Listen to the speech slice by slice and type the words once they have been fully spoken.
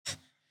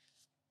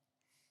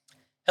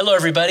Hello,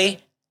 everybody.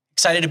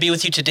 Excited to be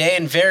with you today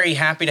and very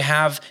happy to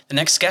have the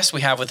next guest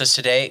we have with us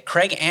today,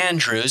 Craig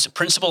Andrews,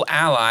 Principal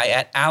Ally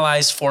at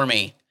Allies For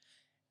Me.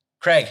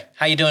 Craig,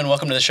 how you doing?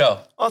 Welcome to the show.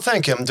 Oh,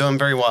 thank you. I'm doing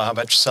very well. How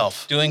about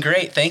yourself? Doing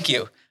great. Thank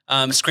you.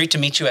 It's great to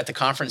meet you at the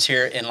conference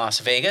here in Las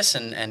Vegas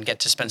and get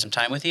to spend some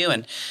time with you.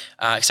 And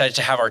excited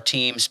to have our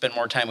team spend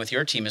more time with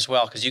your team as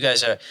well, because you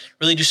guys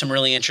really do some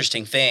really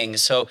interesting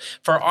things. So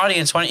for our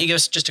audience, why don't you give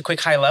us just a quick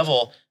high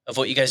level of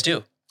what you guys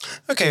do?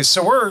 Okay,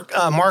 so we're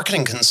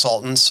marketing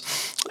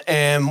consultants,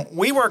 and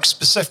we work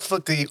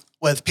specifically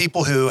with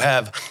people who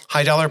have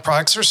high dollar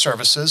products or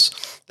services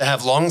that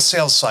have long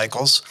sales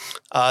cycles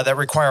that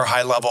require a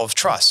high level of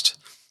trust.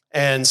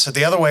 And so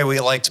the other way we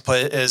like to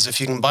put it is,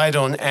 if you can buy it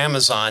on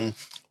Amazon,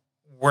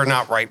 we're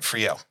not right for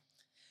you.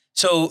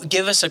 So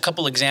give us a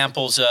couple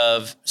examples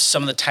of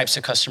some of the types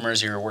of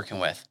customers you're working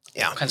with.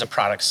 Yeah. What kinds of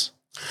products?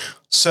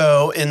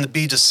 So in the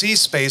B2C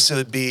space, it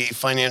would be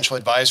financial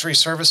advisory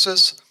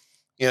services.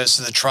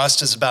 So the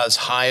trust is about as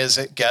high as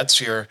it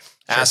gets. You're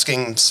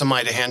asking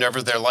somebody to hand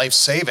over their life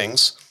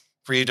savings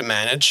for you to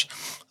manage.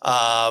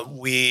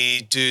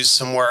 We do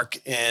some work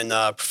in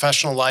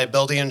professional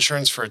liability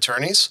insurance for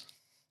attorneys.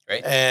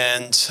 Great.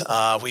 And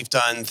we've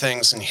done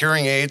things in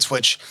hearing aids,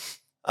 which,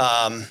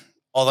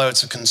 although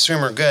it's a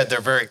consumer good,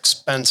 they're very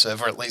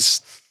expensive, or at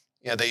least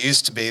they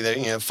used to be. They're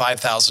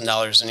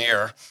 $5,000 a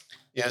year.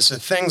 So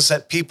things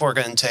that people are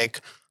going to take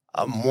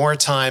more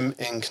time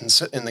in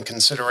the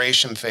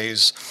consideration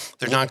phase.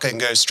 They're not going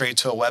to go straight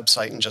to a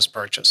website and just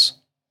purchase.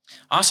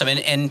 Awesome.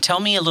 And tell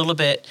me a little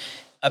bit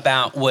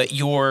about what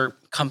your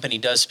company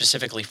does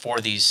specifically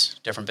for these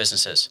different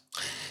businesses.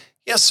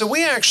 Yeah, so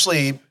we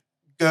actually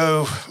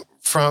go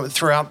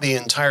throughout the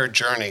entire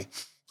journey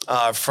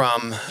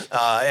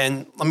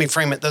and let me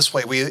frame it this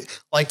way. We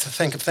like to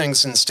think of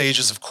things in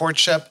stages of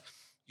courtship.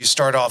 You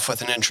start off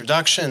with an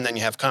introduction, then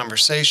you have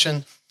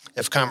conversation.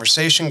 If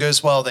conversation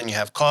goes well, then you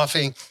have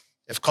coffee.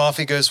 If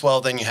coffee goes well,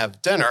 then you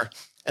have dinner.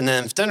 And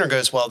then if dinner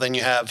goes well, then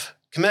you have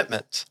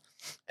commitment.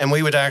 And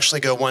we would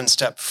actually go one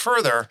step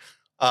further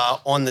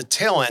on the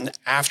tail end.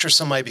 After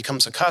somebody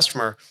becomes a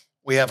customer,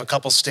 we have a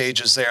couple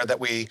stages there that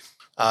we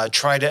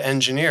try to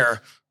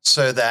engineer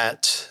so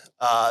that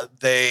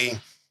they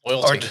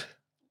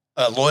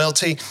are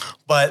loyalty,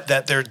 but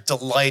that they're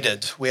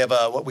delighted. We have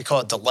what we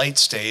call a delight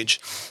stage.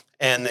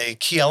 And the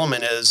key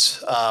element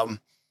is,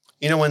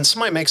 when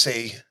somebody makes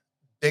a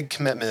big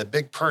commitment, a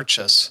big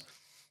purchase,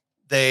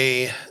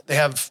 they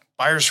have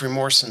buyer's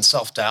remorse and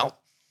self-doubt.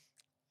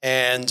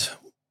 And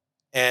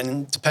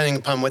depending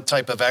upon what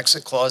type of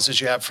exit clauses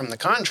you have from the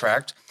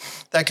contract,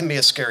 that can be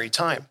a scary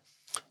time.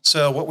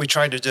 So what we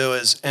try to do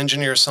is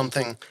engineer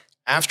something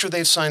after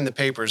they've signed the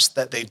papers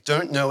that they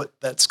don't know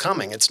that's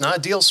coming. It's not a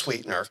deal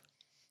sweetener,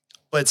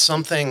 but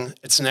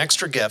it's an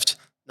extra gift,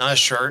 not a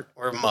shirt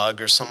or a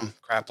mug or some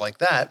crap like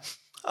that,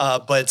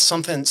 but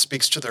something that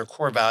speaks to their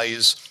core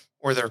values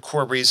or their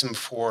core reason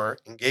for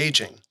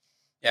engaging.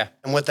 Yeah.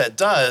 And what that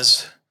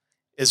does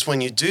is,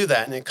 when you do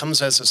that and it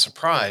comes as a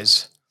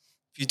surprise,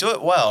 if you do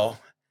it well,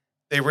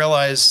 they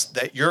realize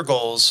that your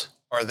goals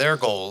are their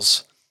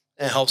goals,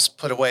 and it helps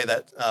put away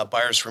that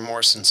buyer's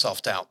remorse and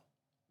self-doubt.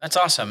 That's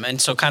awesome. And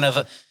so kind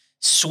of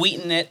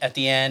sweeten it at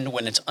the end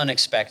when it's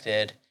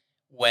unexpected,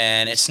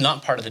 when it's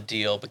not part of the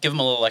deal, but give them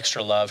a little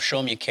extra love, show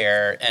them you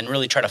care, and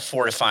really try to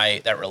fortify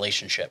that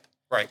relationship.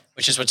 Right.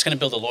 Which is what's going to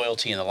build the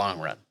loyalty in the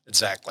long run.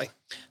 Exactly.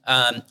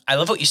 I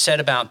love what you said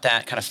about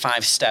that kind of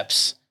 5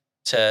 steps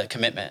to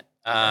commitment.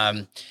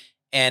 And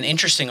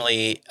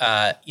interestingly,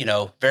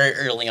 very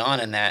early on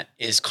in that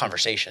is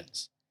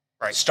conversations.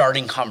 Right.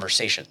 Starting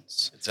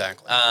conversations.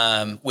 Exactly.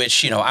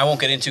 Which, I won't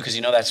get into, because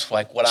that's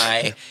like what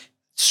I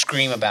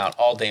scream about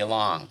all day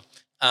long,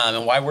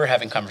 and why we're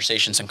having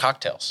conversations and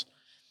cocktails.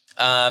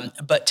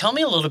 But tell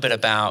me a little bit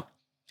about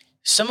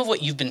some of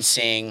what you've been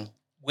seeing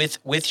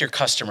with your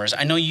customers.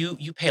 I know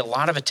you pay a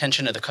lot of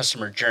attention to the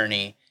customer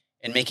journey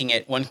and making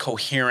it one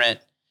coherent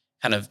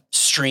kind of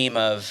stream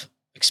of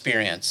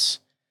experience.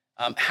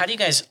 How do you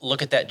guys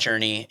look at that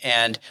journey,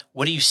 and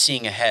what are you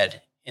seeing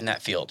ahead in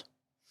that field?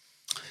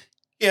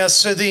 Yeah,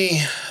 so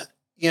the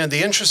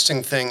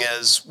interesting thing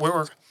is,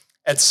 we're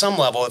at some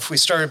level, if we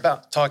start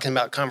talking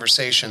about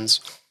conversations,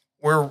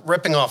 we're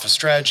ripping off a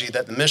strategy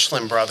that the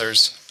Michelin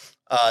brothers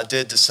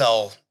did to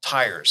sell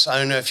tires. I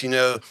don't know if you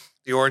know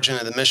the origin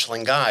of the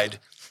Michelin Guide,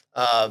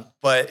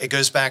 but it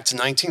goes back to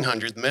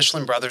 1900. The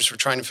Michelin brothers were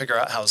trying to figure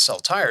out how to sell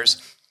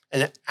tires.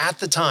 And at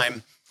the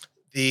time,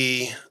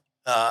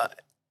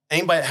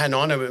 anybody that had an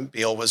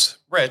automobile was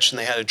rich, and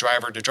they had a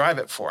driver to drive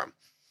it for them.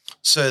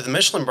 So the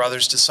Michelin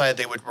brothers decided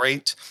they would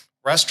rate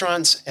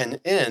restaurants and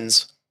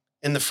inns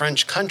in the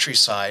French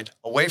countryside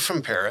away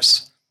from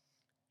Paris,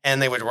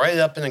 and they would write it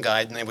up in a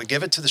guide, and they would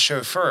give it to the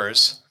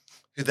chauffeurs,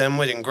 who then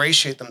would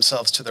ingratiate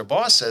themselves to their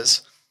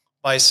bosses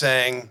by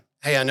saying,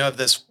 hey, I know of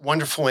this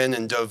wonderful inn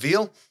in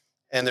Deauville,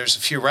 and there's a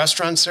few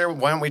restaurants there.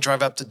 Why don't we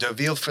drive up to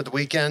Deauville for the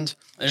weekend?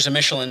 There's a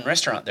Michelin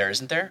restaurant there,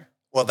 isn't there?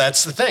 Well,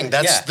 that's the thing.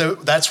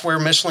 That's where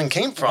Michelin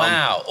came from.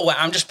 Wow. Oh,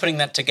 I'm just putting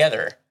that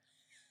together.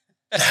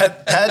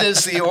 that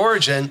is the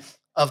origin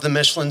of the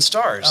Michelin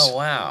stars. Oh,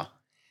 wow.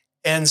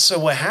 And so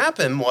what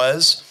happened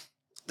was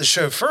the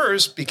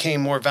chauffeurs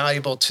became more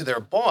valuable to their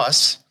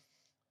boss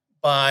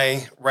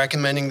by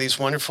recommending these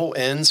wonderful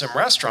inns and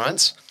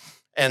restaurants.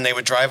 And they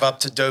would drive up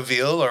to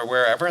Deauville or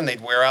wherever, and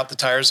they'd wear out the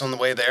tires on the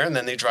way there. And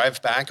then they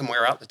drive back and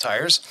wear out the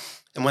tires.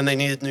 And when they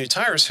needed new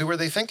tires, who were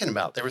they thinking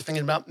about? They were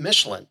thinking about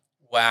Michelin.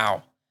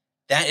 Wow.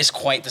 That is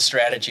quite the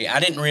strategy.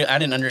 I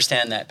didn't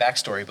understand that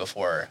backstory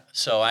before.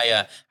 So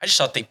I just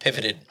thought they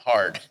pivoted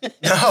hard.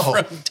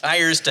 No. From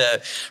tires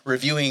to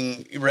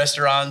reviewing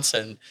restaurants.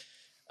 And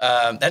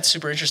that's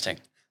super interesting.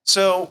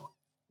 So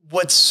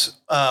what's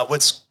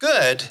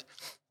good,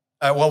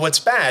 what's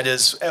bad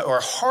is,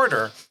 or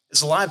harder,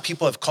 is a lot of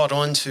people have caught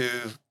on to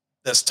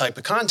this type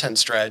of content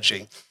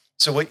strategy.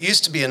 So what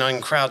used to be an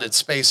uncrowded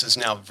space is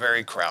now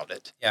very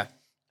crowded. Yeah.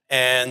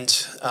 And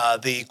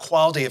the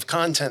quality of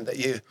content that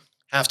you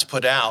have to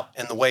put out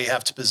and the way you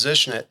have to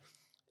position it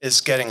is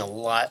getting a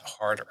lot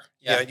harder.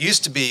 Yeah. It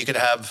used to be you could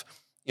have,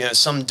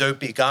 some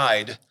dopey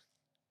guide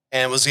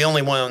and it was the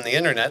only one on the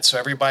internet, so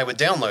everybody would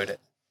download it.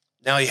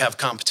 Now you have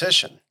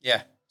competition.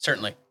 Yeah,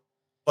 certainly.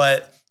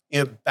 But,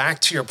 back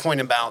to your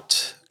point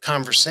about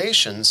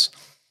conversations,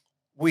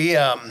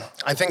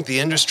 I think the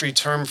industry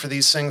term for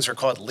these things are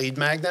called lead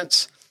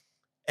magnets.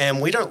 And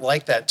we don't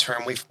like that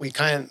term. We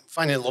kind of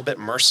find it a little bit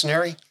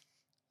mercenary.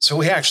 So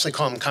we actually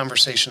call them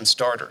conversation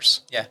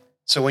starters. Yeah.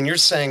 So when you're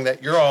saying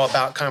that you're all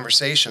about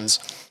conversations,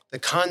 the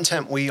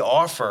content we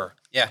offer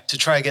to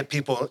try to get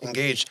people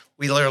engaged,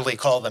 we literally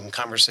call them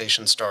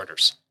conversation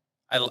starters.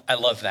 I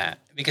love that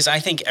because I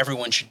think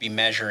everyone should be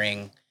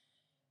measuring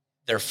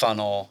their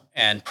funnel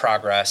and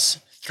progress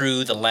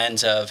through the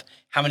lens of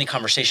how many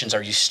conversations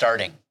are you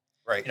starting?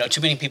 Right.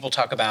 Too many people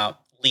talk about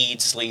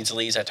leads.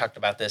 I talked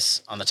about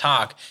this on the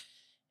talk.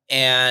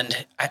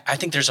 And I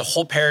think there's a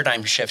whole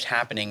paradigm shift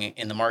happening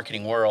in the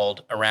marketing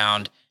world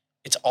around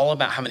it's all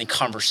about how many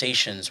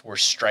conversations we're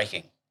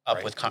striking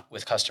up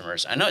with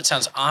customers. I know it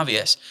sounds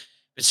obvious,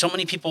 but so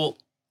many people,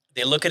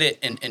 they look at it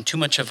in too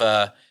much of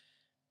a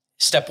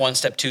step 1,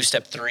 step 2,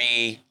 step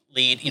 3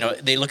 lead.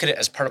 They look at it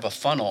as part of a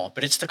funnel,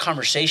 but it's the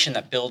conversation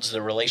that builds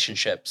the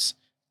relationships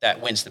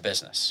that wins the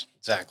business.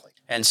 Exactly.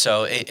 And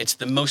so it's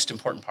the most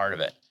important part of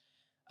it.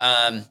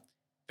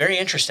 Very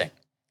interesting.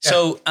 Yeah.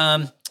 So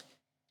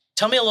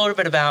tell me a little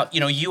bit about,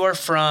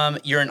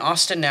 you're in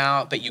Austin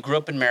now, but you grew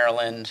up in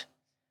Maryland.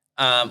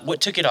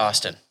 What took you to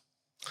Austin?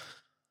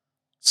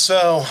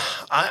 So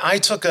I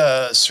took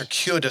a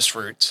circuitous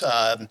route.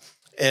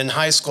 In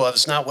high school, I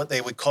was not what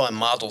they would call a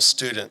model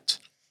student.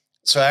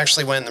 So I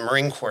actually went in the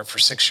Marine Corps for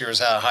 6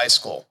 years out of high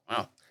school.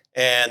 Wow.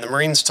 And the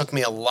Marines took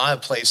me a lot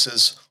of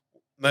places.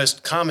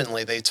 Most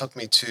commonly, they took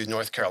me to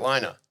North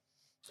Carolina.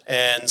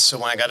 And so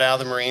when I got out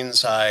of the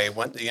Marines, I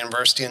went to the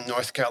university in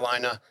North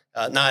Carolina.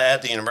 Not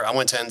at the university. I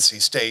went to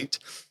NC State,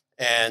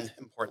 and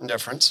important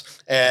difference.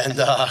 And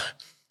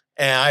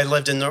I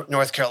lived in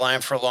North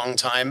Carolina for a long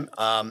time.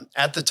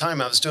 At the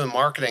time, I was doing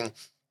marketing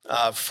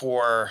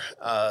for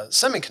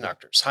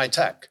semiconductors, high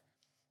tech.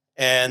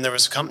 And there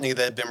was a company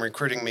that had been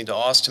recruiting me to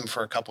Austin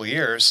for a couple of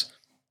years.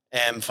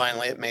 And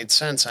finally, it made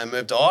sense. I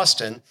moved to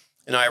Austin.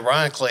 And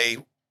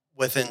ironically,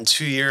 within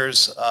 2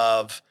 years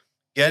of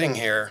getting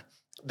here,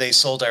 they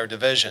sold our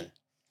division.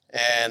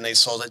 And they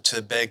sold it to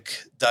a big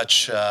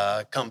Dutch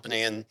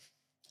company. And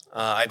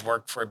I'd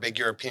worked for a big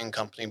European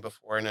company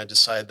before, and I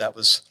decided that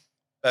was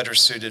better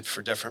suited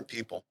for different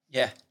people.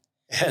 Yeah.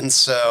 And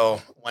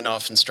so went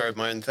off and started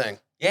my own thing.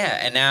 Yeah.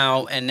 And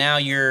now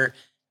you're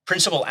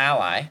principal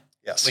ally,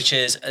 Yes. which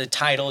is a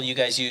title you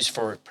guys use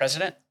for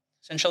president,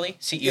 essentially,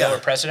 CEO or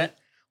president.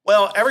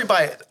 Well,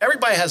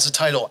 everybody has the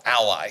title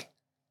ally.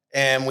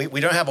 And we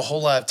don't have a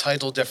whole lot of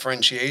title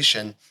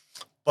differentiation,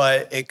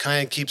 but it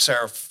kind of keeps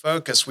our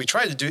focus. We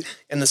try to do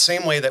in the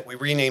same way that we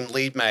renamed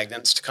lead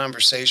magnets to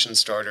conversation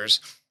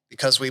starters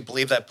because we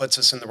believe that puts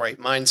us in the right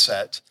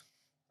mindset.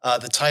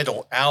 The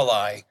title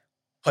ally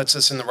puts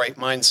us in the right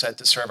mindset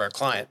to serve our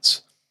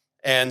clients.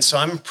 And so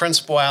I'm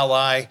principal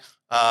ally.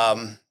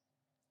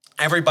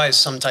 Everybody's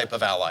some type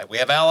of ally. We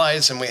have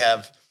allies and we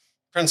have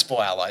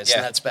principal allies,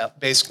 and that's about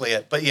basically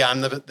it. But yeah,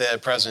 I'm the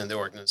president of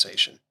the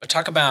organization. But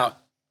talk about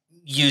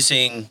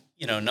using,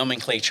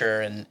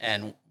 nomenclature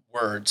and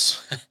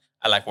words.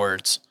 I like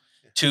words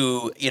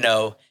to,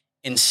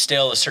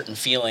 instill a certain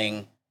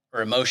feeling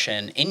or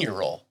emotion in your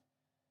role.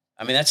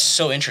 I mean, that's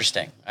so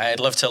interesting. I'd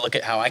love to look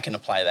at how I can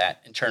apply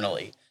that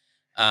internally.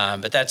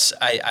 But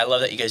I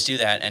love that you guys do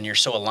that, and you're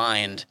so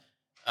aligned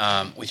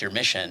with your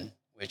mission,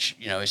 which,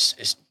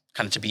 is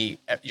kind of to be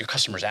your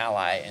customer's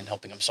ally and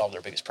helping them solve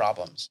their biggest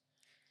problems.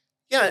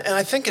 Yeah, and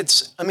I think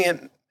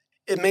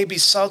it may be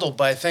subtle,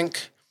 but I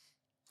think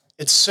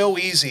it's so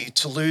easy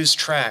to lose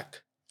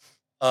track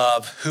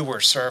of who we're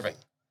serving.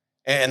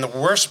 And the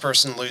worst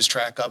person to lose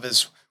track of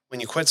is when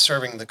you quit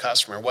serving the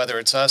customer, whether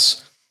it's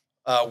us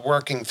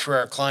working through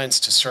our clients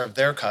to serve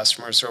their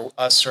customers or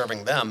us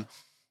serving them.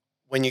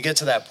 When you get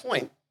to that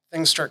point,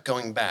 things start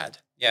going bad.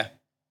 Yeah.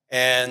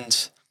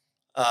 And,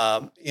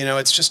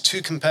 it's just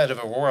too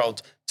competitive a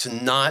world to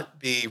not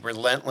be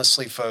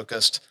relentlessly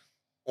focused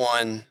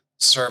on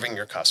serving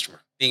your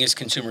customer. Being as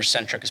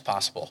consumer-centric as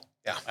possible.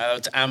 Yeah.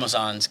 It's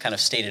Amazon's kind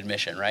of stated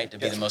mission, right? To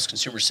be the most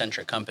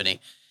consumer-centric company.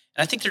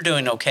 And I think they're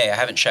doing okay. I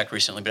haven't checked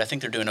recently, but I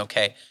think they're doing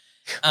okay.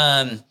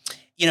 Um,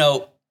 you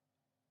know,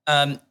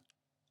 um,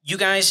 you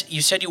guys,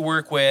 you said you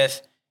work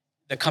with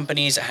the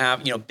companies that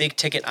have, big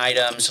ticket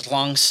items,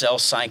 long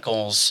sales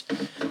cycles.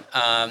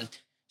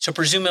 So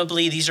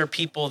presumably these are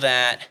people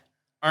that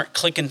aren't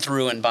clicking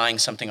through and buying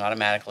something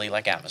automatically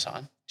like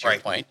Amazon, to your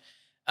point.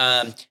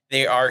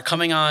 They are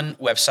coming on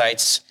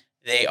websites.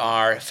 They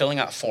are filling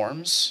out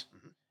forms.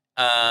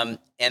 And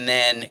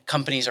then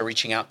companies are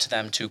reaching out to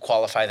them to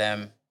qualify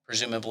them,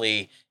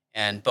 presumably,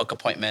 and book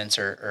appointments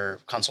or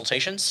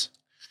consultations.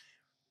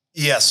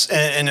 Yes,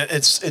 and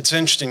it's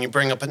interesting. You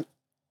bring up an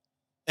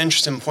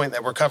interesting point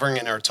that we're covering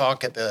in our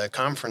talk at the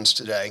conference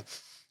today.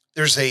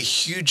 There's a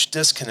huge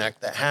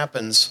disconnect that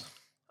happens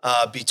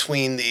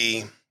between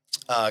the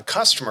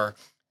customer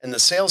and the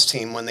sales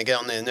team when they get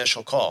on the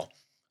initial call.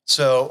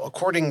 So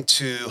according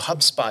to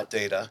HubSpot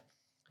data,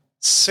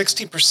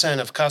 60%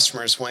 of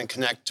customers want to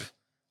connect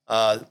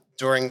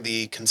during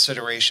the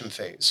consideration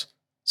phase.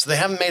 So they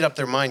haven't made up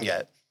their mind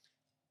yet.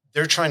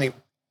 They're trying to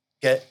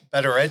get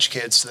better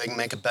educated so they can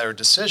make a better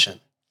decision.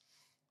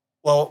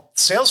 Well,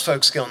 sales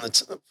folks get on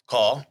the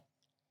call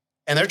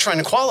and they're trying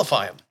to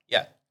qualify them.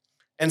 Yeah.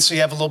 And so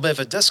you have a little bit of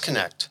a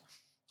disconnect.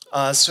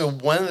 So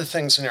one of the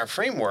things in our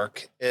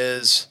framework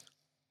is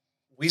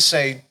we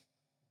say,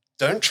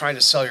 don't try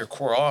to sell your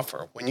core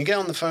offer. When you get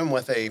on the phone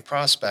with a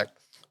prospect,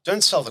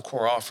 don't sell the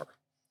core offer.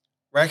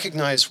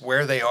 Recognize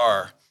where they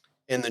are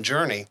in the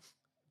journey.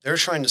 They're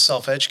trying to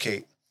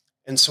self-educate.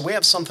 And so we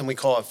have something we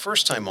call a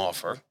first-time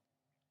offer,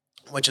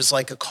 which is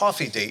like a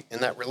coffee date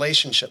in that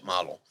relationship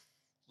model.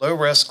 Low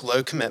risk,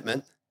 low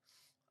commitment.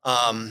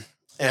 It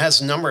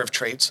has a number of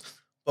traits,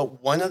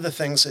 but one of the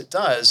things it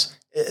does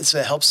is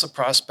it helps the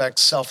prospect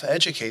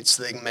self-educate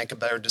so they can make a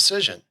better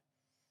decision.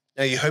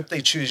 Now, you hope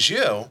they choose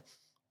you,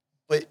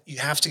 but you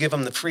have to give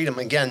them the freedom.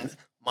 Again,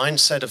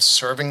 mindset of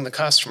serving the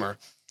customer.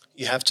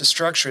 You have to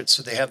structure it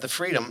so they have the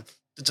freedom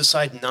to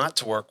decide not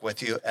to work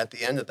with you at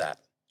the end of that.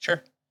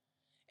 Sure.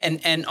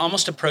 And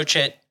almost approach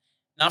it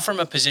not from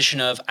a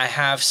position of, I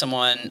have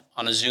someone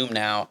on a Zoom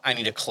now, I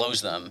need to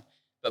close them,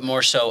 but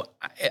more so,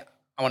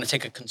 I want to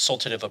take a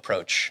consultative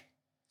approach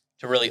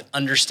to really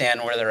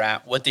understand where they're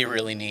at, what they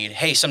really need.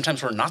 Hey,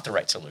 sometimes we're not the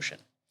right solution.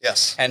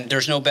 Yes. And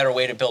there's no better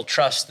way to build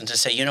trust than to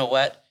say, you know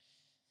what?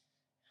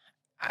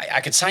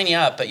 I could sign you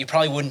up, but you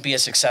probably wouldn't be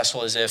as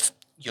successful as if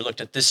you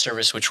looked at this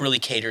service, which really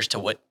caters to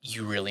what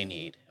you really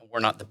need. We're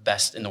not the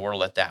best in the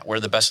world at that. We're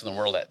the best in the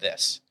world at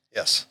this.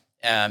 Yes.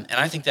 And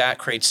I think that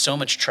creates so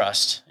much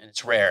trust, and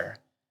it's rare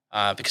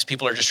because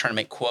people are just trying to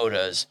make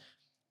quotas.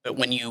 But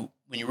when you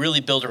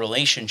really build a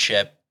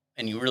relationship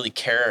and you really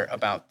care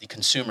about the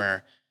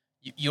consumer,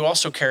 you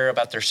also care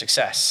about their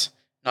success,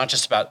 not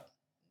just about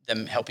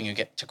them helping you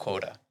get to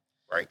quota.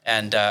 Right.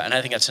 And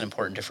I think that's an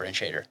important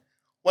differentiator.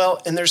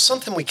 Well, and there's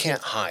something we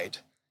can't hide.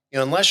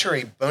 Unless you're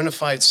a bona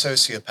fide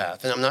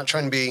sociopath, and I'm not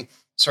trying to be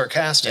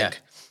sarcastic,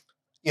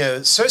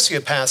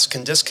 sociopaths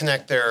can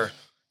disconnect their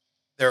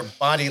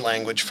body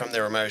language from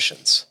their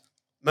emotions.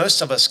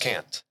 Most of us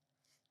can't.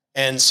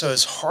 And so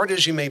as hard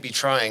as you may be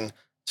trying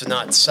to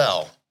not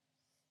sell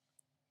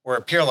or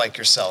appear like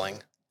you're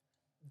selling,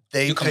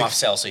 you come off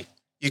salesy.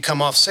 You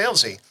come off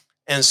salesy.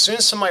 And as soon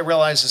as somebody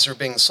realizes they're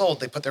being sold,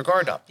 they put their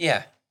guard up.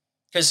 Yeah.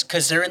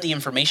 Because they're in the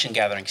information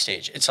gathering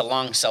stage. It's a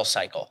long sales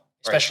cycle,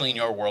 especially in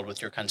your world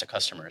with your kinds of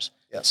customers.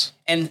 Yes.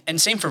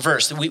 And same for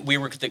Verse. We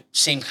work with the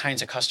same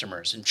kinds of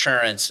customers,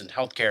 insurance and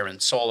healthcare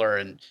and solar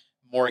and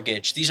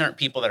mortgage. These aren't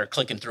people that are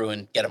clicking through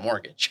and get a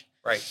mortgage.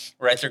 Right.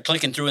 They're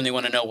clicking through and they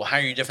want to know, well, how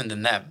are you different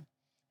than them?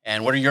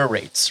 And what are your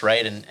rates,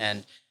 right?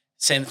 And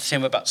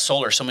same about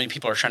solar. So many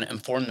people are trying to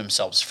inform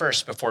themselves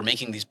first before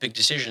making these big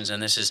decisions.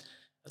 And this is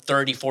a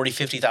 $30,000,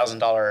 $40,000,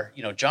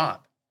 $50,000,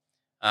 job.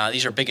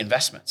 These are big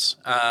investments.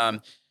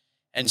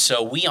 And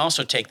so we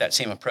also take that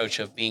same approach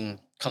of being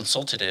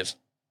consultative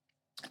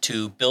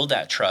to build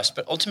that trust,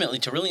 but ultimately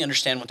to really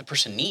understand what the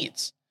person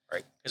needs.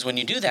 Right. Because when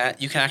you do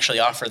that, you can actually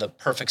offer the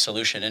perfect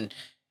solution. And,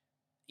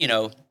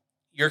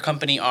 your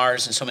company,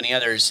 ours, and so many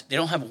others, they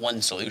don't have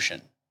one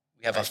solution.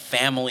 We have a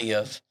family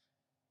of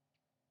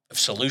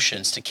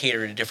solutions to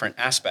cater to different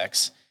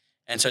aspects.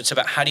 And so it's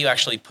about how do you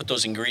actually put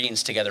those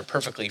ingredients together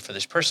perfectly for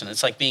this person.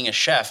 It's like being a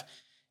chef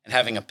and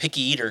having a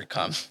picky eater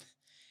come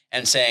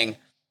and saying,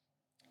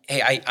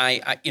 hey,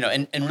 I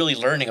and really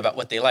learning about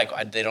what they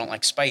like. They don't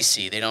like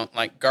spicy. They don't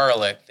like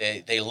garlic.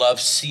 They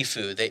love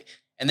seafood.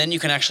 And then you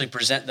can actually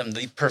present them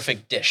the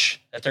perfect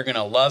dish that they're going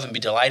to love and be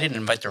delighted and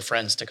invite their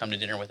friends to come to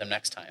dinner with them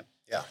next time.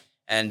 Yeah.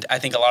 And I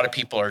think a lot of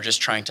people are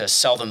just trying to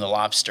sell them the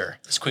lobster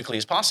as quickly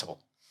as possible.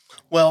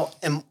 Well,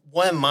 and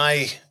one of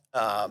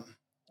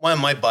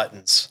my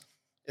buttons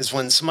is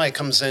when somebody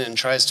comes in and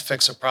tries to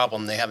fix a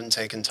problem they haven't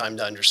taken time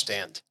to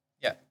understand.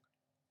 Yeah.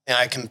 And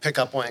I can pick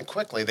up on it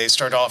quickly. They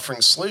start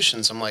offering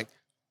solutions. I'm like,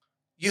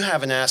 you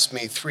haven't asked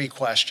me 3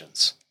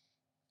 questions.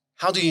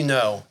 How do you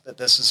know that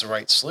this is the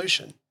right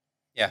solution?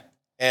 Yeah.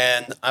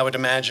 And I would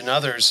imagine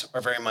others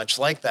are very much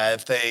like that.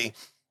 If they,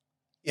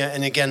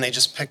 and again, they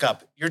just pick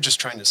up, you're just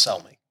trying to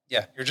sell me.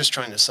 Yeah. You're just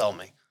trying to sell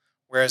me.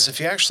 Whereas if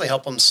you actually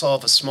help them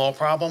solve a small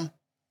problem,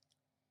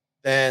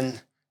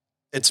 then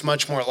it's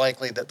much more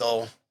likely that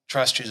they'll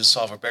trust you to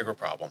solve a bigger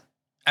problem.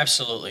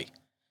 Absolutely.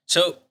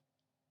 So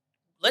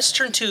let's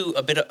turn to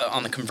a bit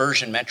on the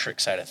conversion metric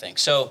side of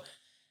things. So,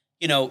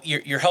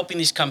 you're helping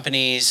these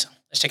companies.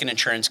 Let's take an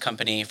insurance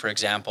company, for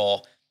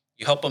example.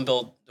 You help them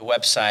build the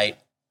website,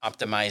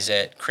 optimize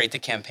it, create the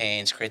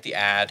campaigns, create the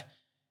ad,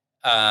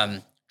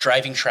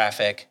 driving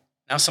traffic.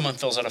 Now someone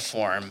fills out a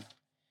form.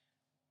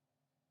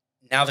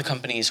 Now the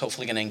company is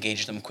hopefully going to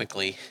engage them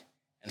quickly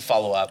and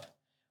follow up.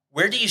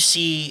 Where do you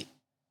see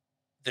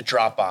the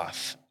drop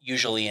off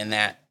usually in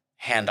that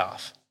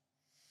handoff?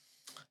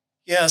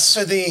 Yeah,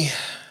 so the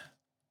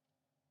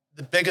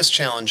biggest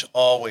challenge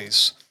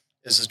always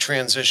is the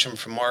transition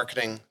from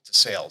marketing to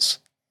sales.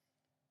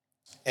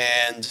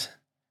 And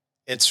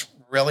it's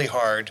really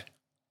hard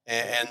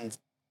and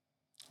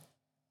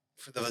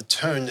for the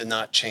tone to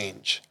not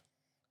change.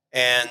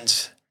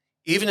 And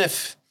even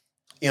if,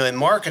 in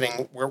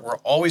marketing, we're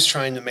always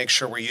trying to make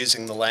sure we're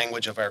using the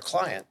language of our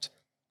client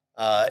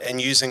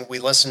we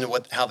listen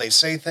to how they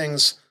say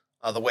things,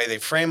 the way they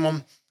frame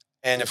them.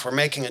 And if we're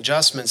making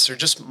adjustments, they're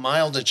just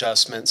mild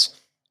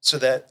adjustments so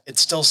that it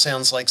still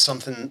sounds like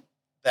something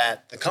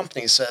that the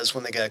company says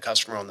when they get a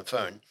customer on the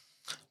phone.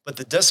 But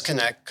the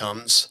disconnect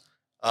comes,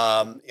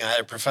 I had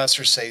a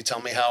professor say,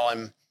 tell me how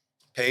I'm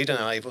paid and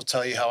I will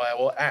tell you how I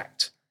will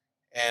act.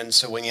 And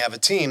so when you have a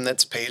team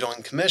that's paid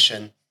on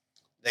commission,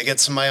 they get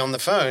somebody on the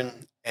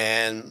phone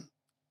and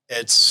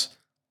they're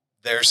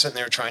sitting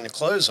there trying to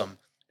close them.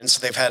 And so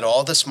they've had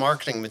all this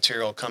marketing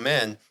material come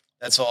in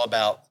that's all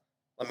about,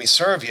 let me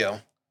serve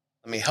you,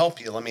 let me help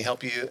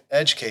you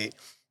educate.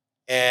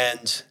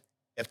 And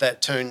if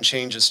that tone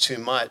changes too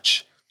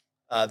much,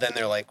 then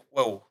they're like,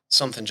 whoa,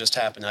 something just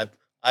happened.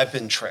 I've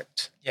been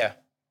tricked. Yeah.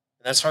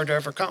 And that's hard to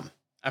overcome.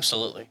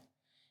 Absolutely.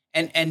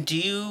 And do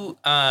you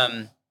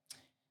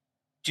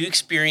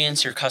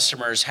experience your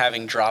customers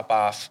having drop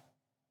off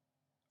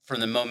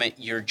from the moment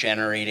you're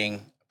generating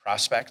a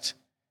prospect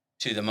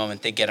to the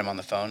moment they get them on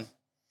the phone?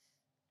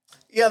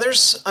 Yeah,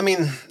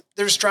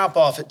 there's drop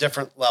off at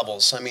different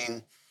levels. I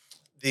mean,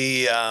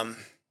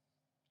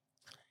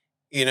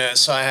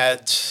 so I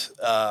had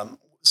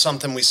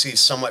something we see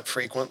somewhat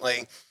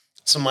frequently.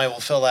 Somebody will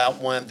fill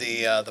out one of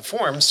the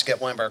forms to get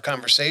one of our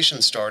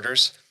conversation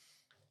starters,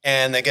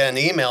 and they get an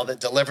email that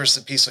delivers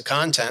the piece of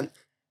content.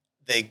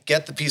 They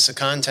get the piece of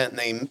content and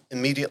they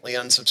immediately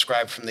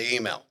unsubscribe from the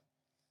email.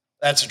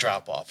 That's a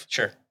drop off.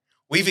 Sure.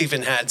 We've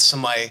even had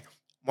somebody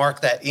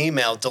mark that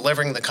email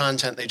delivering the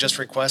content they just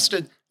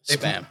requested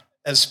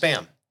as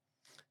spam.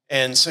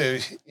 And so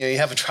you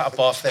have a drop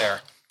off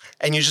there.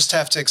 And you just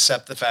have to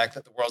accept the fact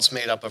that the world's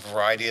made up of a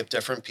variety of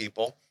different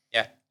people.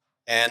 Yeah.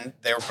 And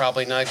they were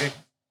probably not a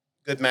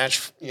good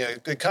match,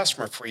 good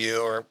customer for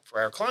you or for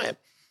our client.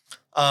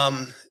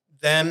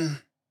 Then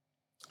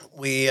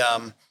we,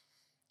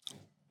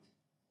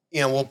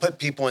 we'll put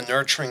people in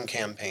nurturing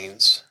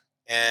campaigns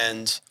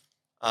and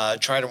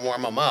try to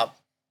warm them up.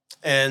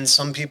 And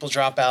some people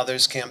drop out of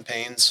those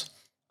campaigns,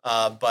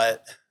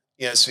 but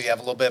so you have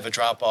a little bit of a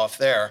drop off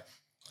there.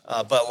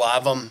 But a lot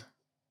of them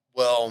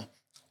will,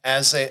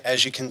 as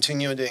you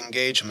continue to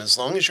engage them, as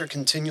long as you're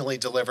continually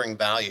delivering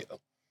value,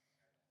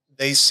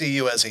 they see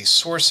you as a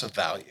source of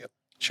value.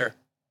 Sure.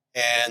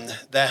 And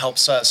that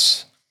helps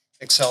us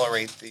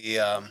accelerate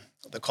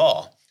the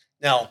call.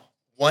 Now,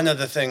 one of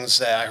the things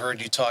that I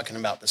heard you talking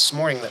about this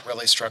morning that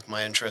really struck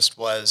my interest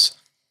was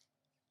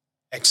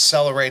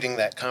accelerating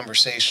that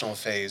conversational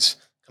phase,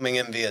 coming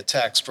in via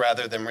text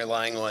rather than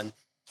relying on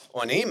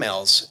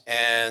emails.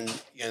 And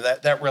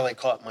that really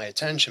caught my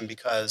attention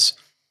because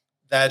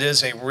that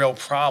is a real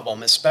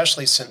problem,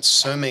 especially since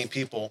so many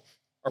people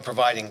are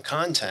providing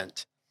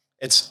content.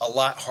 It's a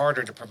lot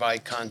harder to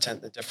provide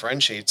content that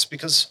differentiates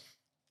because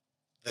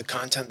the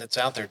content that's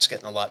out there, it's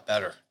getting a lot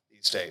better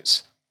these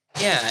days.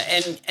 Yeah,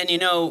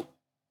 and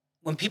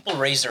when people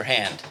raise their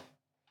hand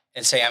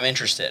and say, I'm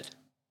interested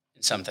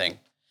in something,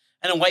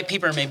 and a white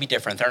paper may be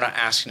different. They're not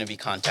asking to be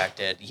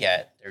contacted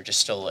yet. They're just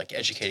still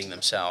educating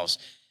themselves.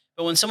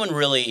 But when someone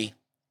really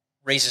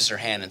raises their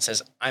hand and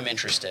says, I'm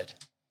interested,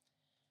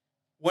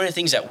 one of the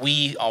things that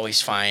we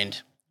always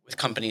find with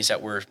companies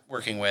that we're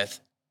working with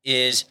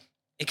is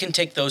it can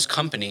take those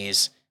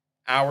companies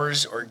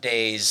hours or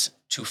days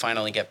to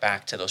finally get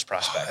back to those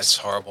prospects. That's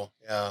horrible.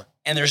 Yeah.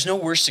 And there's no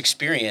worse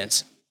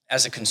experience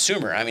as a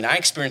consumer. I mean, I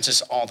experience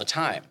this all the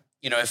time.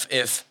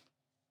 If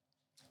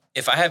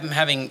I am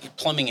having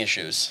plumbing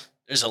issues,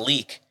 there's a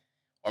leak,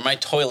 or my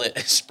toilet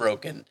is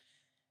broken,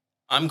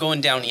 I'm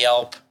going down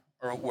Yelp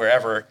or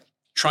wherever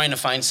trying to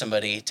find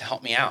somebody to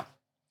help me out.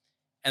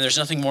 And there's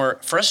nothing more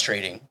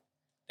frustrating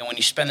than when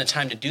you spend the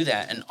time to do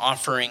that and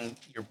offering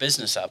your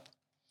business up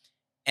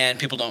and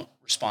people don't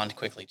respond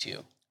quickly to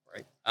you.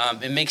 Right.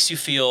 It makes you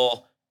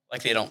feel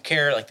like they don't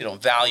care, like they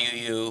don't value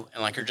you,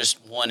 and like you're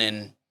just one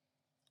in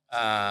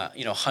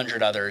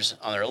 100 others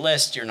on their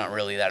list. You're not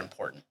really that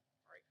important.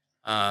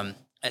 Right.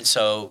 And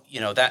so,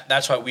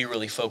 that's why we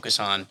really focus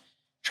on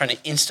trying to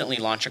instantly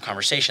launch a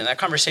conversation. That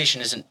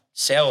conversation isn't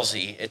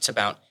salesy. It's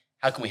about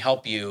How can we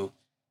help you?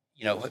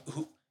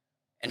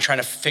 And trying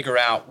to figure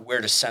out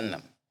where to send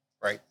them.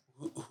 Right.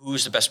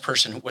 Who's the best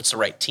person? What's the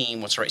right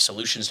team? What's the right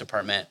solutions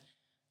department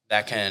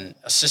that can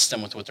assist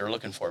them with what they're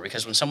looking for?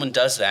 Because when someone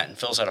does that and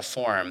fills out a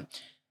form,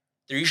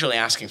 they're usually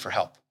asking for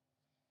help.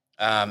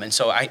 And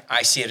so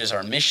I see it as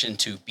our mission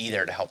to be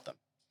there to help them.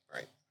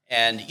 Right.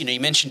 And, you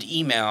mentioned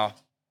email.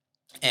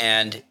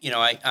 And,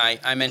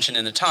 I mentioned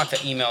in the talk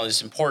that email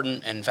is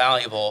important and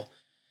valuable.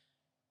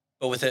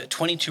 But with a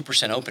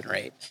 22% open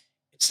rate,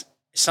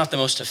 it's not the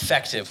most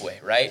effective way,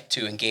 right,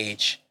 to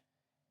engage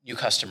new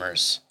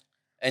customers.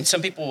 And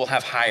some people will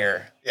have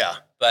higher. Yeah.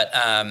 But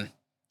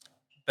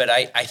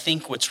I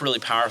think what's really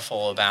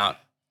powerful about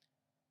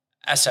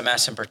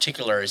SMS in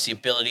particular is the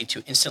ability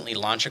to instantly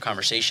launch a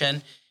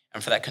conversation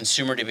and for that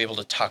consumer to be able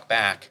to talk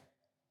back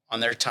on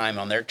their time,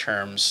 on their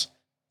terms,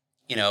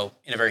 in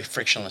a very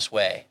frictionless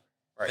way,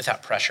 right,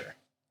 without pressure.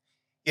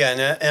 Yeah,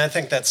 and I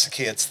think that's the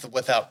key. It's the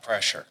without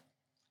pressure.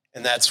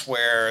 And that's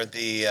where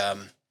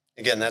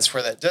that's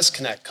where that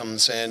disconnect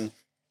comes in,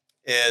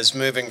 is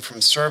moving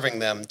from serving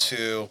them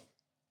to,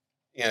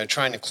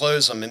 trying to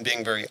close them and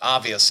being very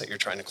obvious that you're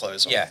trying to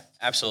close them. Yeah,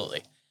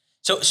 absolutely.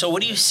 So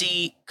what do you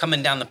see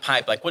coming down the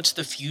pipe? Like, what's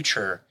the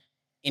future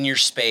in your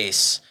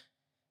space?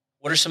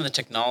 What are some of the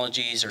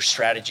technologies or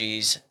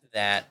strategies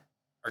that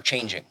are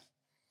changing?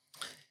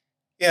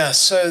 Yeah,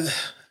 so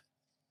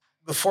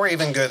before I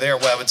even go there,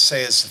 what I would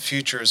say is the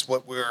future is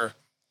what we're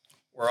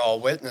all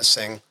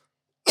witnessing.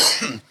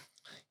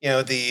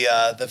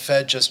 The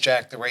Fed just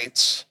jacked the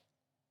rates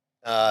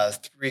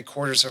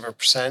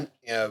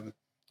 0.75%.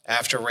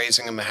 After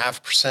raising them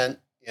 0.5%,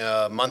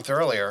 a month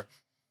earlier.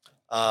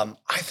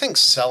 I think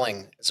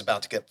selling is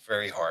about to get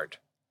very hard.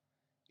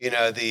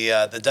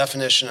 The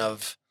definition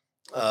of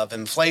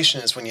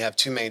inflation is when you have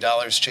too many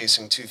dollars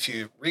chasing too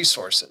few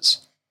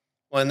resources.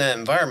 Well, in that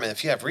environment,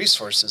 if you have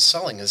resources,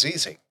 selling is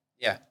easy.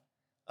 Yeah.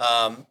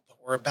 I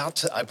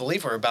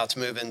believe we're about to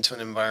move into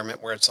an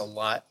environment where it's a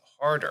lot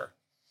harder.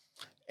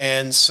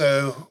 And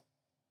so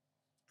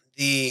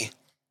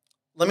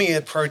let me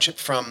approach it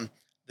from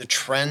the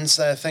trends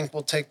that I think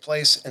will take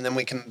place, and then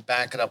we can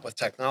back it up with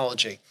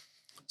technology.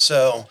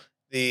 So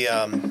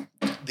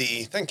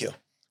thank you.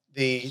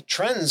 The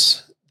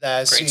trends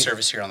that I Great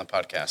service here on the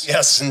podcast.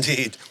 Yes,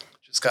 indeed.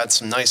 Just got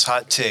some nice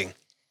hot tea.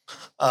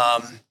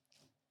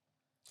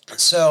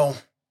 So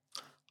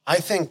I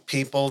think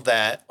people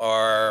that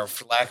are,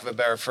 for lack of a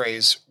better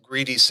phrase,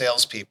 greedy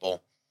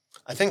salespeople,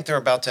 I think they're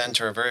about to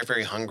enter a very,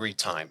 very hungry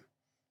time.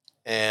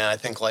 And I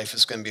think life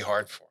is going to be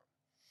hard for them.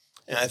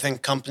 And I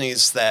think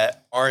companies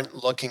that aren't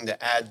looking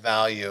to add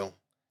value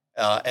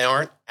and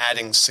aren't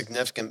adding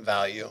significant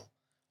value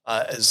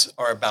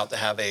are about to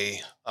have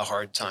a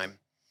hard time.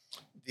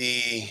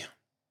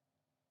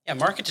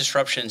 Market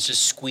disruptions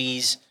just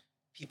squeeze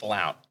people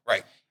out.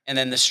 Right. And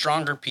then the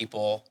stronger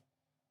people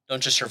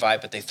don't just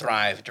survive, but they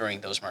thrive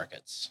during those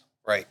markets.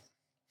 Right.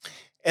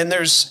 And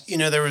there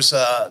was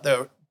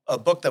a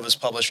book that was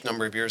published a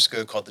number of years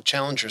ago called The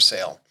Challenger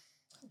Sale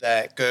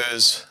that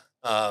goes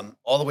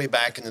all the way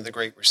back into the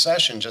Great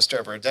Recession just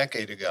over a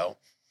decade ago.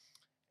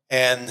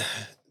 And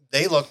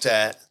they looked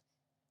at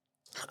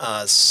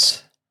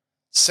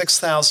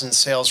 6,000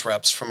 sales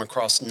reps from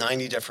across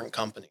 90 different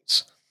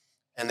companies.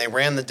 And they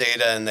ran the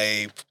data and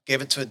they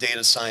gave it to a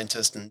data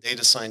scientist, and the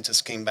data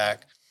scientist came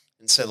back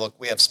and said, look,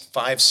 we have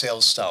 5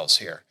 sales styles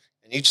here.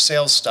 And each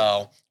sales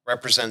style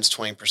represents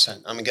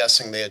 20%. I'm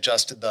guessing they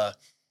adjusted the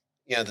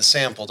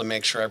sample to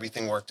make sure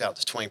everything worked out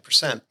to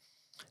 20%.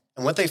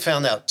 And what they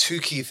found out, 2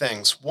 key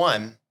things.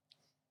 One,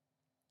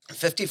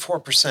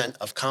 54%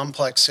 of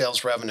complex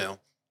sales revenue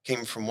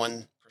came from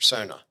one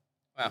persona.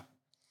 Wow.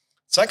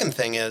 Second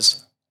thing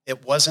is,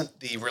 it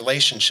wasn't the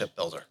relationship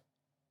builder.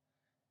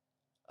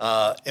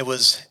 It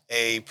was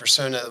a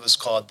persona that was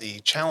called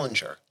the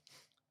challenger.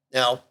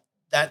 Now,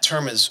 that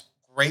term is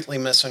greatly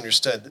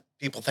misunderstood.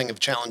 People think of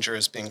challenger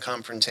as being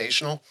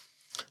confrontational.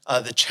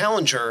 The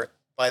challenger,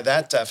 by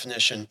that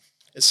definition,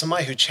 is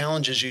somebody who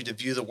challenges you to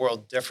view the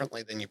world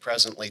differently than you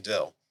presently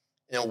do,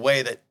 in a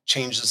way that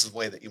changes the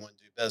way that you want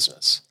to do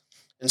business.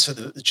 And so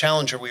the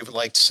challenger, we would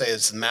like to say,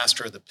 is the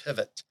master of the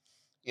pivot.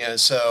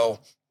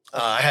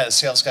 I had a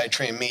sales guy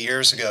train me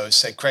years ago who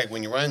said, Craig,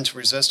 when you run into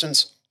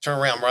resistance, turn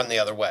around, run the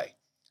other way.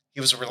 He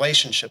was a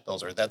relationship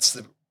builder. That's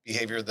the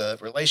behavior of the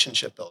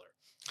relationship builder.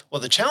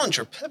 Well, the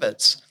challenger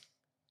pivots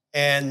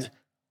and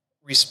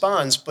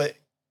responds, but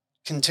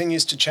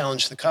continues to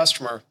challenge the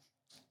customer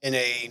in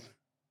a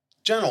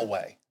gentle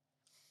way.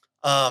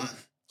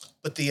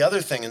 But the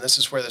other thing, and this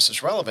is where this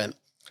is relevant,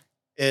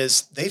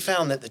 is they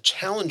found that the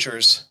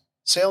challenger's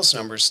sales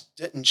numbers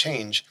didn't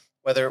change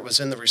whether it was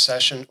in the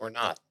recession or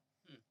not.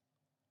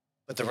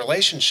 But the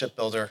relationship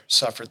builder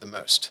suffered the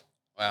most.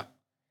 Wow.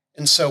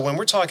 And so when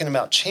we're talking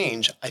about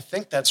change, I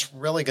think that's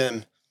really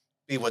going to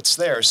be what's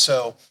there.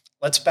 So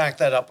let's back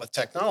that up with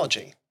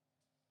technology.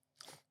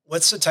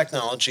 What's the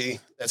technology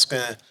that's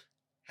going to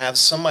have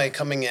somebody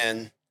coming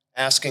in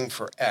asking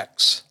for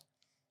X,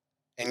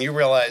 and you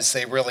realize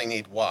they really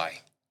need Y?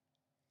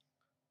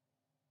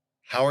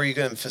 How are you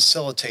going to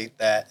facilitate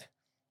that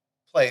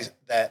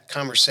that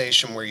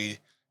conversation where you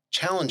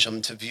challenge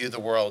them to view the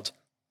world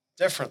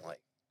differently.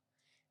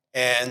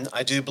 And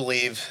I do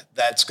believe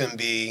that's going to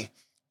be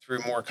through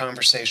more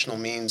conversational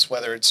means,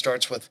 whether it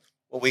starts with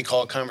what we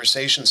call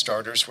conversation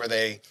starters, where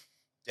they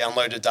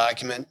download a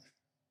document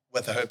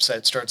with the hopes that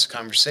it starts a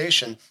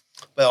conversation.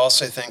 But I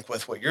also think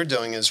with what you're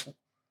doing is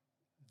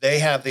they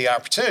have the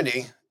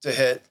opportunity to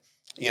hit,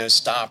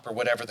 stop or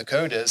whatever the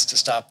code is to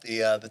stop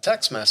the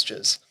text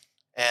messages.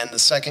 And the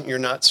second you're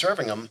not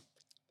serving them,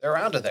 they're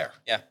out of there.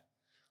 Yeah.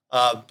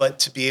 But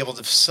to be able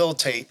to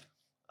facilitate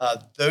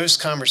those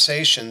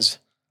conversations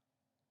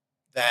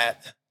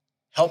that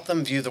help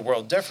them view the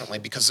world differently,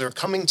 because they're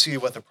coming to you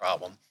with a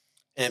problem.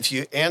 And if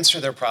you answer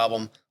their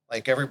problem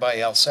like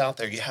everybody else out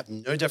there, you have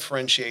no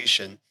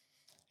differentiation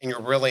and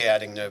you're really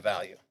adding no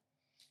value.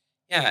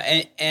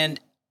 Yeah. And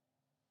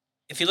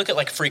if you look at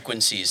like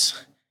frequencies,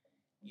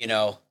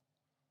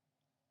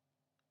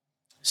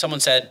 someone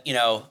said,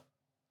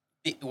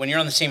 when you're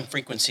on the same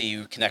frequency,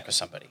 you connect with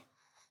somebody.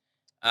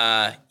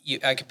 I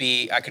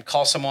could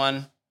call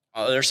someone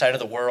on the other side of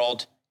the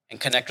world and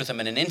connect with them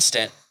in an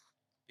instant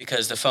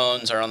because the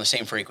phones are on the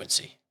same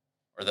frequency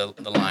or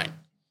the line.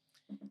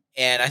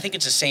 And I think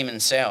it's the same in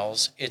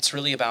sales. It's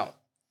really about,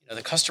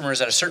 the customer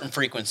is at a certain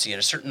frequency, at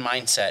a certain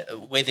mindset, a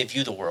way they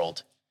view the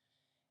world.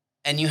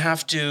 And you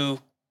have to,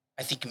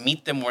 I think,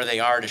 meet them where they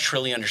are to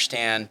truly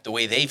understand the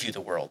way they view the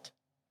world.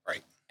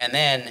 Right. And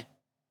then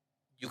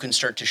you can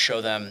start to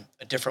show them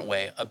a different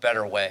way, a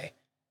better way,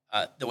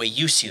 the way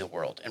you see the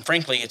world. And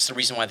frankly, it's the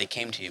reason why they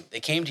came to you.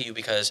 They came to you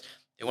because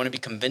they want to be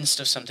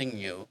convinced of something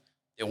new.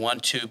 They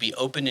want to be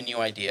open to new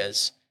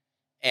ideas.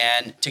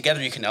 And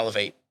together you can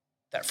elevate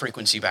that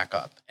frequency back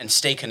up and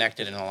stay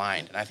connected and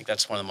aligned. And I think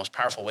that's one of the most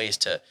powerful ways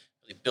to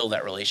really build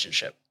that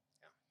relationship.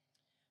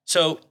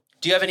 So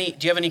do you have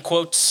any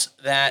quotes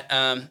that,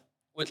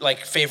 with like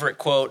favorite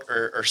quote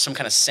or some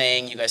kind of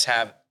saying you guys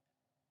have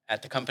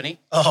at the company?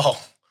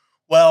 Oh,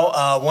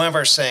 well, one of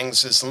our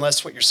sayings is,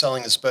 unless what you're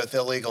selling is both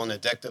illegal and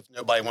addictive,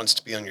 nobody wants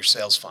to be on your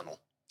sales funnel.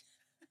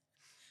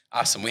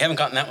 Awesome. We haven't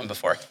gotten that one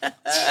before.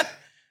 That's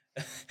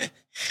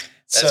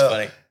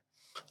funny.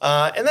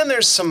 And then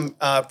there's some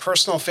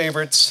personal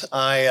favorites.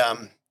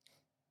 General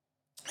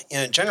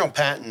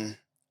Patton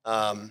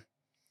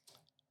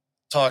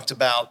talked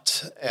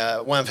about,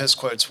 one of his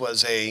quotes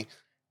was, a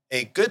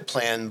good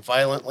plan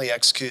violently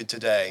executed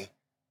today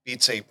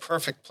beats a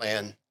perfect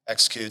plan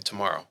executed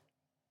tomorrow.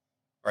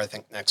 Or I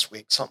think next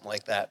week, something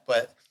like that.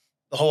 But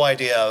the whole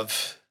idea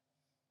of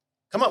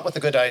come up with a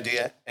good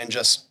idea and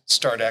just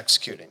start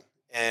executing.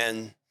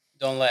 And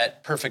don't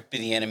let perfect be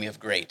the enemy of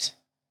great.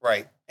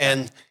 Right.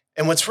 And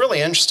what's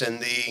really interesting,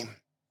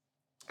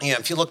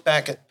 if you look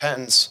back at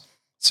Patton's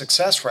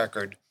success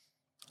record,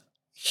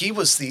 he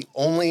was the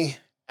only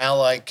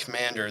Allied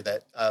commander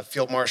that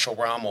Field Marshal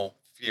Rommel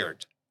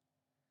feared.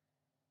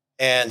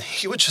 And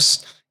he would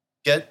just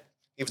he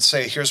would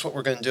say, here's what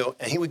we're going to do.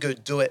 And he would go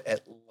do it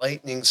at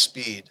lightning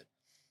speed.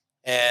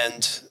 And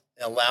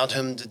it allowed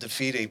him to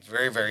defeat a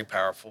very, very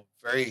powerful,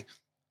 very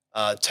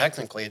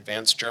technically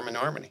advanced German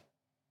army.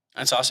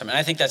 That's awesome. And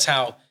I think that's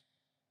how,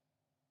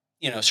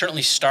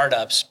 certainly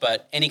startups,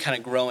 but any kind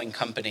of growing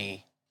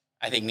company,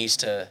 I think needs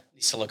to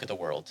look at the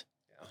world.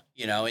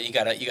 Yeah. And you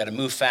gotta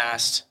move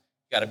fast,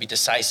 you gotta be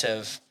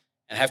decisive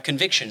and have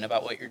conviction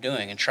about what you're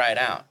doing and try it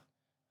out.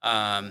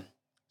 So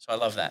I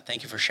love that.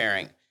 Thank you for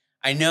sharing.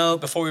 I know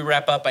before we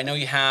wrap up, I know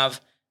you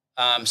have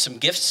some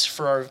gifts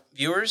for our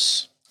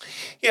viewers.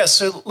 Yeah,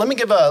 so let me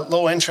give a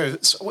little intro.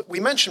 So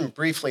we mentioned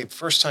briefly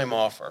first time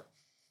offer.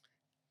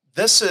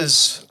 This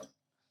is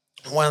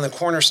one of the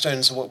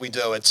cornerstones of what we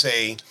do. It's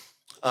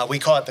we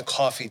call it the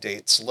coffee date.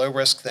 It's a low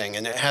risk thing,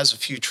 and it has a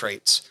few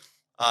traits.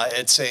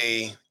 It's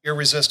a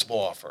irresistible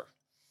offer.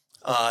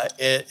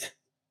 It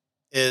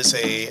is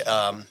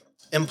a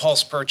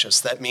impulse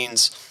purchase. That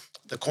means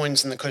the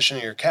coins in the cushion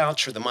of your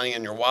couch or the money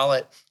in your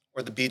wallet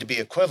or the B2B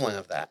equivalent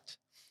of that.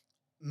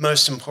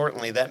 Most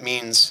importantly, that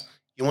means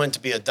you want it to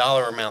be a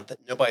dollar amount that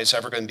nobody's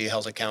ever going to be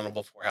held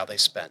accountable for how they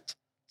spent.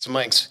 So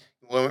Mike's,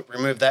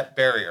 remove that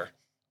barrier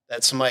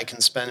that somebody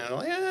can spend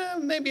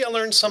and maybe I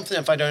learned something.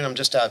 If I don't, I'm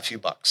just out a few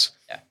bucks.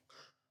 Yeah.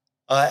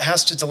 It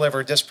has to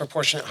deliver a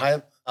disproportionate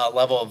high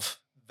level of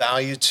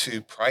value to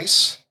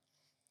price.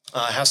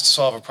 It has to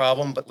solve a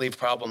problem, but leave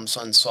problems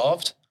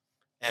unsolved.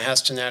 And it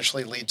has to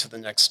naturally lead to the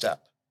next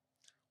step.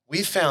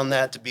 We found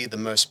that to be the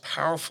most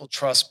powerful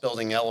trust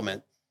building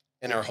element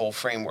in our whole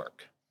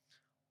framework.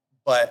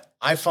 But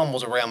I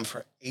fumbled around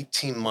for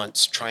 18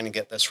 months trying to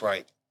get this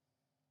right.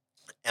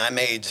 And I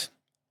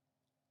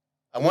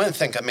want to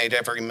think I made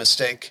every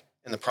mistake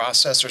in the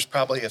process. There's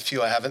probably a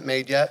few I haven't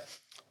made yet,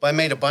 but I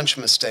made a bunch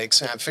of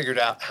mistakes and I figured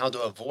out how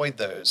to avoid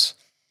those.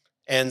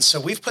 And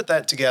so we've put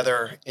that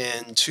together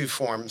in two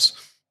forms.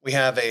 We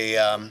have a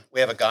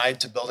guide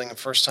to building a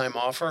first-time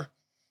offer,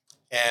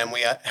 and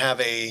we have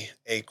a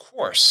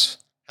course,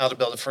 how to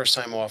build a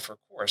first-time offer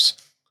course.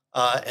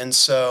 And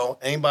so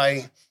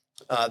anybody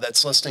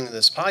that's listening to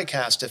this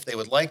podcast, if they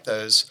would like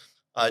those,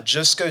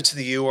 just go to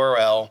the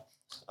URL,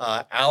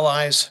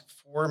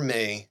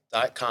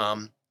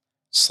 alliesforme.com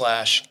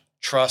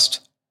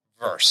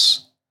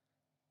Trustverse.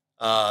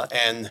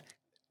 And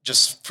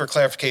just for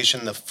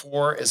clarification, the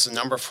 4 is the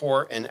number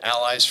 4 in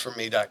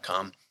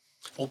alliesforme.com.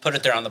 We'll put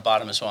it there on the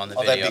bottom as well in the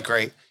video. That'd be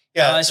great.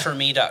 Yeah.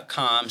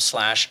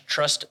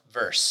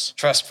 alliesforme.com/trustverse.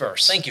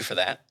 Trustverse. Thank you for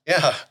that.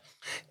 Yeah.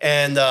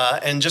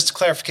 And just a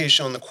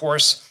clarification on the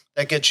course,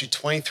 that gets you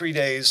 23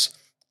 days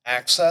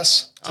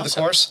access to the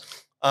course.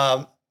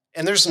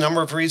 And there's a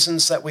number of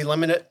reasons that we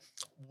limit it.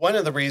 One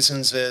of the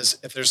reasons is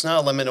if there's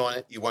not a limit on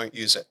it, you won't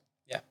use it.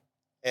 Yeah.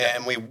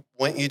 And we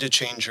want you to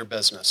change your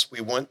business.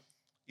 We want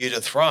you to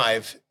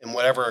thrive in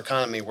whatever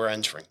economy we're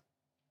entering.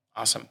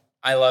 Awesome.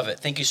 I love it.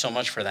 Thank you so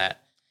much for that.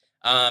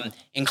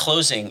 In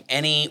closing,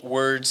 any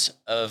words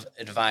of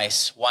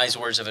advice, wise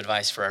words of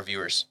advice for our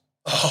viewers?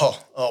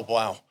 Oh,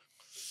 wow.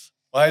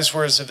 Wise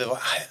words of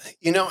advice.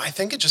 I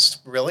think it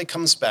just really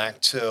comes back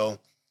to,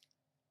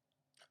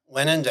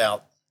 when in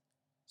doubt,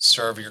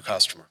 serve your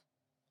customer.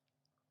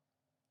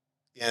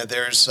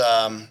 There's,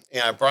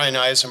 Brian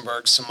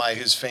Eisenberg, somebody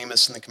who's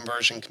famous in the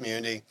conversion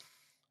community,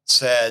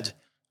 said,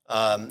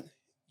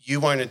 you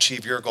won't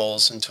achieve your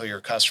goals until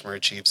your customer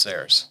achieves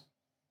theirs.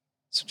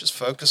 So just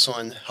focus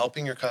on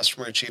helping your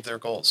customer achieve their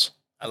goals.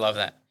 I love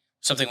that.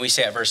 Something we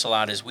say at Verse a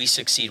lot is we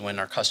succeed when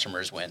our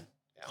customers win.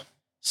 Yeah.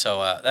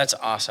 So that's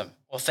awesome.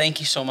 Well, thank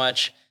you so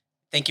much.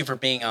 Thank you for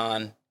being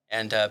on,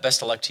 and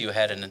best of luck to you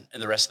ahead and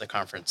the rest of the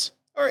conference.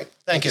 All right.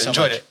 Thank you. So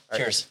Enjoyed much. it. All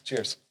right. Cheers.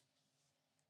 Cheers.